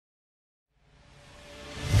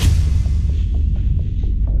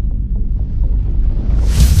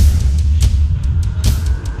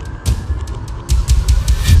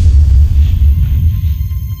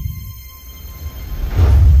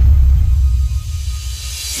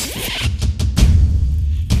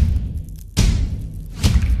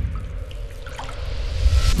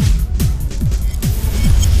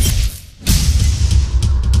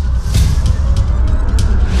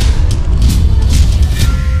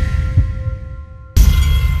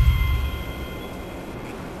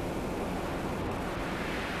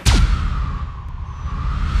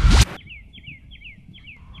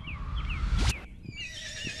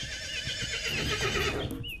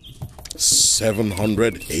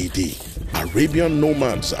700 AD, Arabian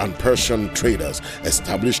nomads and Persian traders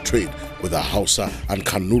established trade with the Hausa and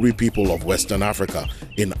Kanuri people of Western Africa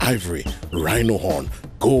in ivory, rhino horn,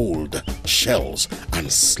 gold, shells,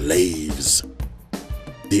 and slaves.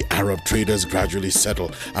 The Arab traders gradually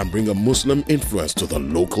settle and bring a Muslim influence to the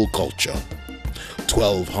local culture.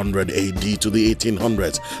 1200 AD to the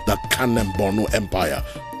 1800s, the Kanem-Borno Empire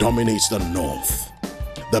dominates the north.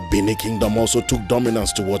 The Benin Kingdom also took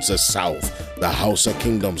dominance towards the south. The Hausa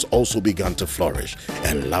kingdoms also began to flourish.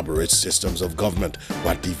 Elaborate systems of government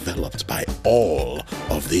were developed by all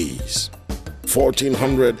of these.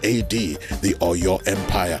 1400 AD, the Oyo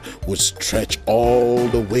Empire would stretch all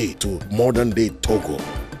the way to modern-day Togo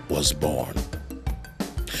was born.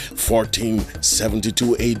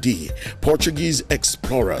 1472 AD, Portuguese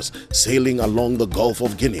explorers sailing along the Gulf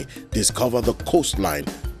of Guinea discovered the coastline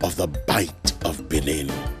of the Bight of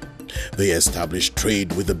Benin. They established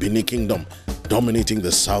trade with the Benin Kingdom, dominating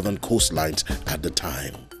the southern coastlines at the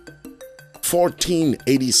time.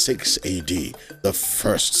 1486 AD, the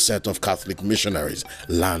first set of Catholic missionaries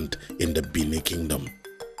land in the Benin Kingdom.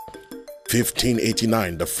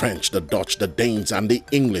 1589, the French, the Dutch, the Danes, and the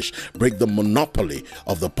English break the monopoly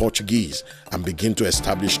of the Portuguese and begin to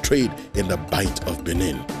establish trade in the Bight of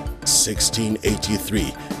Benin.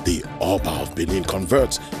 1683, the Oba of Benin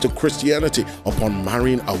converts to Christianity upon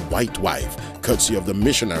marrying a white wife, courtesy of the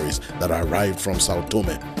missionaries that arrived from Sao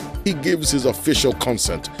Tome. He gives his official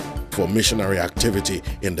consent for missionary activity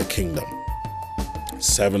in the kingdom.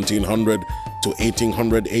 1700 to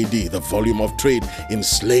 1800 AD, the volume of trade in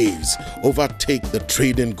slaves overtake the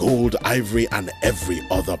trade in gold, ivory, and every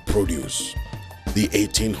other produce. The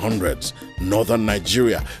 1800s, northern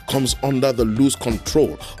Nigeria comes under the loose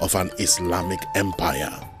control of an Islamic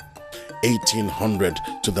empire. 1800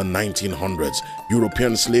 to the 1900s,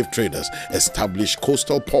 European slave traders established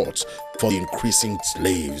coastal ports for the increasing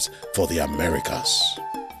slaves for the Americas.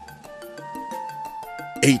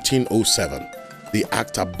 1807, the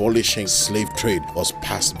act abolishing slave trade was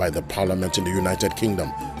passed by the Parliament in the United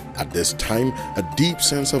Kingdom. At this time, a deep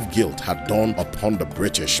sense of guilt had dawned upon the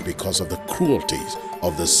British because of the cruelties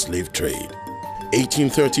of the slave trade.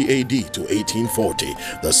 1830 AD to 1840,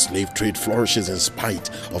 the slave trade flourishes in spite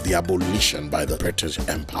of the abolition by the British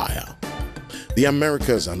Empire. The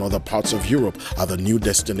Americas and other parts of Europe are the new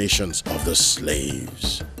destinations of the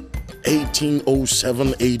slaves. 1807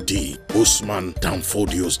 AD, Usman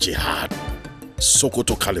Danfodio's jihad,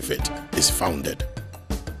 Sokoto Caliphate, is founded.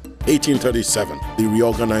 1837, the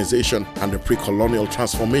reorganization and the pre-colonial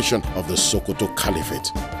transformation of the Sokoto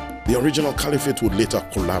Caliphate. The original caliphate would later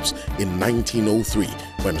collapse in 1903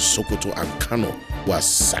 when Sokoto and Kano were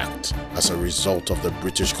sacked as a result of the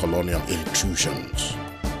British colonial intrusions.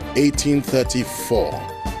 1834,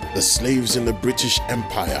 the slaves in the British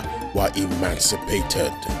Empire were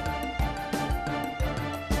emancipated.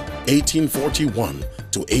 1841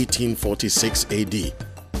 to 1846 AD,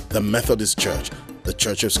 the Methodist Church, the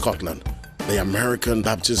Church of Scotland, the American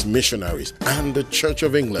Baptist missionaries, and the Church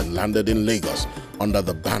of England landed in Lagos under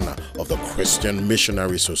the banner of the Christian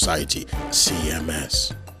Missionary Society,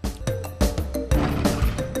 CMS.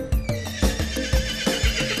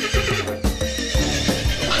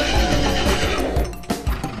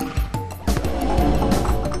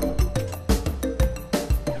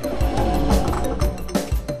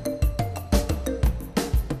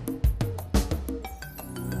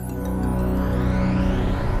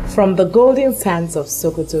 From the golden sands of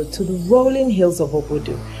Sokoto to the rolling hills of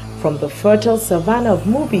Obudu, from the fertile savanna of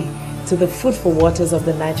Mubi to the fruitful waters of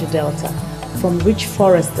the Niger Delta, from rich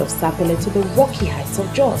forests of Sapele to the rocky heights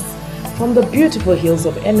of Jos, from the beautiful hills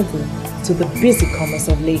of Enugu to the busy commerce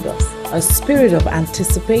of Lagos, a spirit of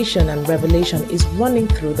anticipation and revelation is running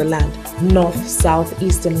through the land. North, south,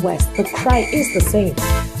 east and west, the cry is the same.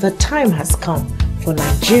 The time has come for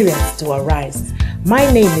Nigerians to arise. My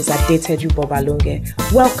name is Adeteju Bobalunge.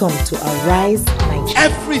 Welcome to Arise Nigeria.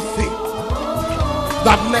 Everything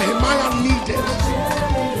that Nehemiah needed,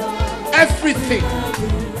 everything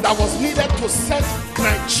that was needed to set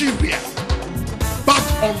Nigeria back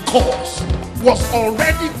on course was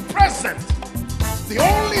already present. The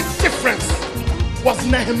only difference was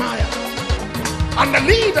Nehemiah. And the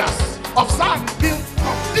leaders of Zan built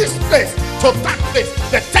from this place to that place.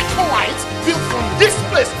 The Tekoites built from this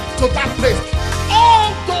place to that place.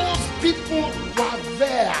 All those people were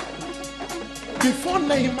there before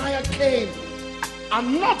Nehemiah came,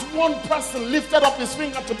 and not one person lifted up his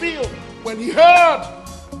finger to build. When he heard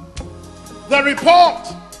the report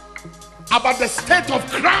about the state of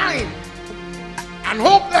crime and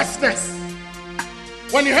hopelessness,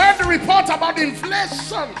 when he heard the report about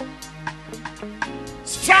inflation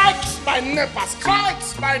strikes by NEPA,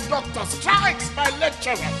 strikes by doctors, strikes by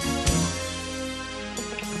lecturers.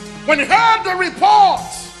 When he heard the report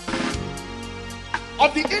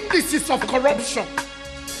of the indices of corruption,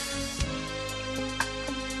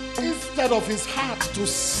 instead of his heart to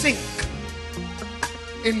sink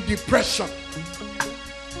in depression,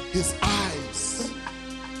 his eyes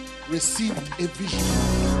received a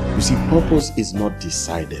vision. You see, purpose is not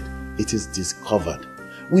decided, it is discovered.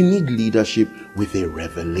 We need leadership with a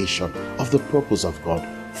revelation of the purpose of God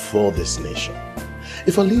for this nation.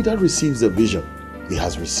 If a leader receives a vision, he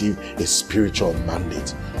has received a spiritual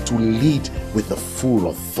mandate to lead with the full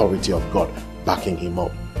authority of God backing him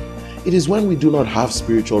up. It is when we do not have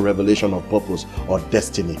spiritual revelation of purpose or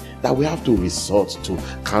destiny that we have to resort to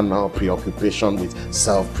carnal preoccupation with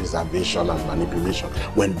self-preservation and manipulation.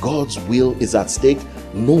 When God's will is at stake,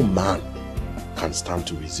 no man can stand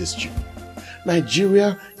to resist you.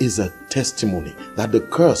 Nigeria is a testimony that the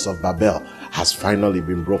curse of Babel has finally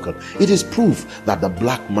been broken. It is proof that the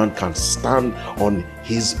black man can stand on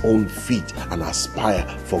his own feet and aspire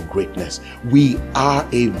for greatness. We are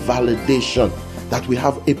a validation that we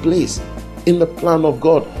have a place in the plan of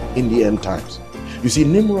God in the end times. You see,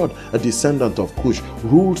 Nimrod, a descendant of Cush,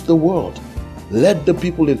 ruled the world, led the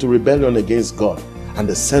people into rebellion against God, and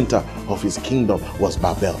the center of his kingdom was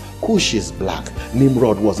Babel. Cush is black.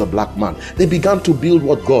 Nimrod was a black man. They began to build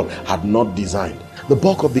what God had not designed. The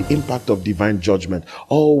bulk of the impact of divine judgment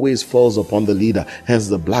always falls upon the leader. Hence,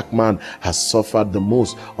 the black man has suffered the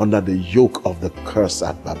most under the yoke of the curse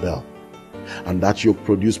at Babel. And that yoke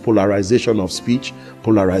produced polarization of speech,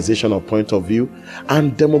 polarization of point of view,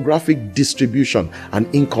 and demographic distribution and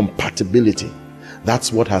incompatibility.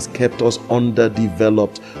 That's what has kept us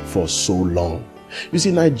underdeveloped for so long. You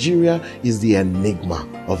see, Nigeria is the enigma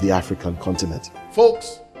of the African continent.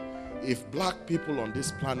 Folks, if black people on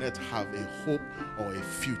this planet have a hope or a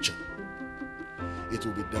future, it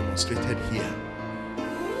will be demonstrated here.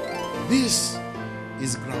 This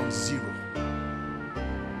is ground zero.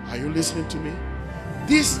 Are you listening to me?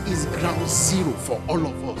 This is ground zero for all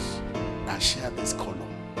of us that share this color.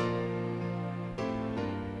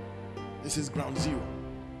 This is ground zero.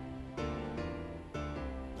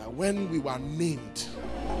 Now, when we were named,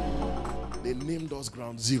 they named us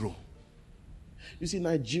ground zero. You see,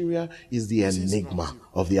 Nigeria is the enigma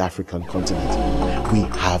of the African continent. We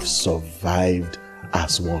have survived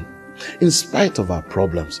as one. In spite of our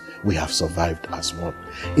problems, we have survived as one.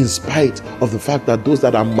 In spite of the fact that those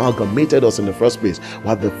that amalgamated us in the first place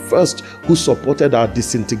were the first who supported our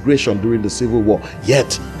disintegration during the Civil War,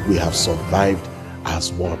 yet we have survived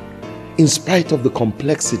as one. In spite of the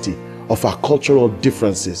complexity of our cultural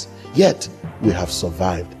differences, yet we have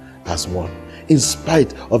survived as one. In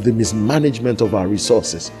spite of the mismanagement of our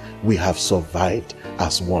resources, we have survived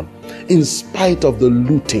as one. In spite of the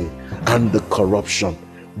looting and the corruption,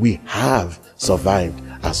 we have survived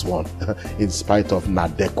as one. In spite of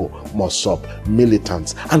Nadeko, Mossop,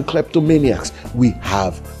 militants, and kleptomaniacs, we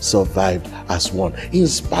have survived as one. In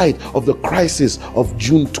spite of the crisis of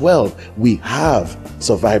June 12, we have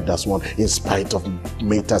survived as one. In spite of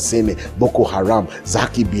Metasene, Boko Haram,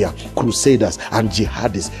 Zakibia, Crusaders, and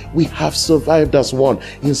Jihadists, we have survived as one.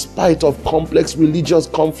 In spite of complex religious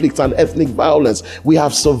conflicts and ethnic violence, we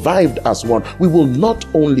have survived as one. We will not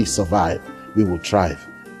only survive, we will thrive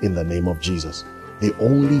in the name of Jesus. The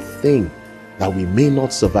only thing that we may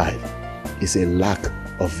not survive is a lack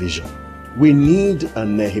of vision. We need a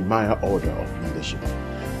Nehemiah order of leadership.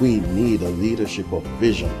 We need a leadership of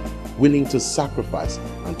vision, willing to sacrifice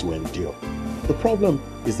and to endure. The problem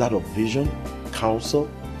is that of vision, counsel,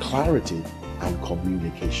 clarity, and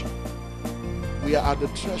communication. We are at the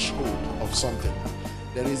threshold of something.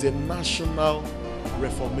 There is a national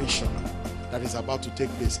reformation that is about to take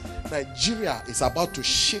place. Nigeria is about to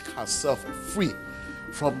shake herself free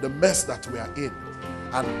from the mess that we are in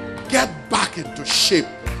and get back into shape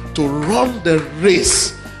to run the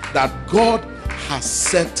race that God has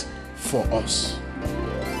set for us.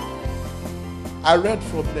 I read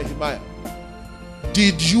from Nehemiah.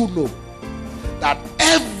 Did you know that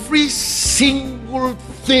every single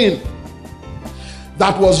thing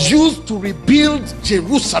that was used to rebuild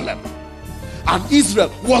Jerusalem and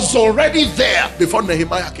Israel was already there before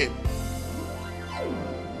Nehemiah came?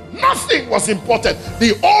 Nothing was important.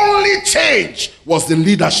 The only change was the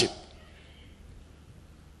leadership.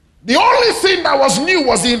 The only thing that was new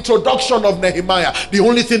was the introduction of Nehemiah. The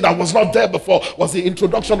only thing that was not there before was the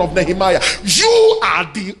introduction of Nehemiah. You are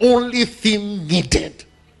the only thing needed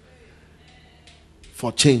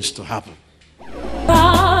for change to happen.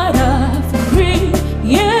 God of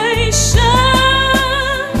creation,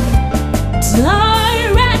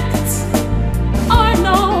 direct our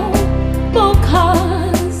knowledge.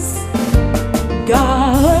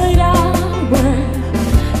 guide our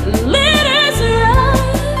leaders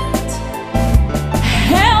right,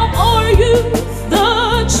 help our youth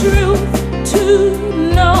the truth to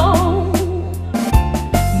know.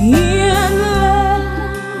 In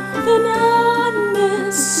love and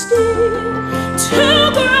honesty, to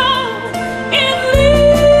grow in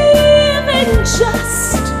living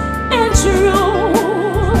just and true.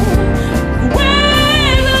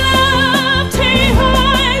 Where love takes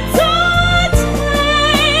our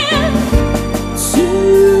time to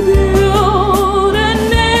build a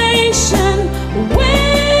nation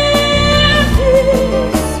where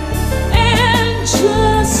peace and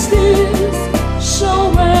justice shall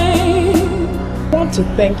reign. I want to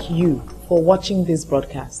thank you for watching this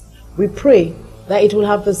broadcast. We pray that it will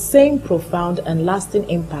have the same profound and lasting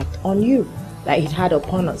impact on you that it had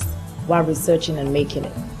upon us while researching and making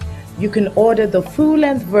it. You can order the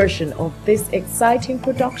full-length version of this exciting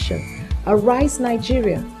production, Arise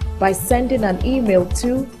Nigeria, by sending an email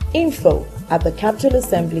to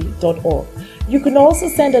info@thecapitalassembly.org. You can also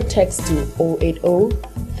send a text to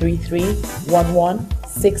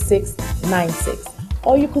 080-3311-6696,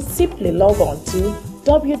 or you could simply log on to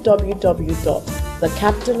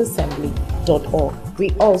www.thecapitalassembly.org. We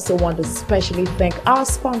also want to specially thank our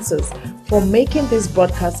sponsors for making this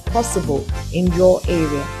broadcast possible in your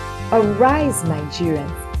area. Arise,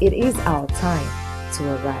 Nigerians. It is our time to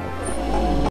arise.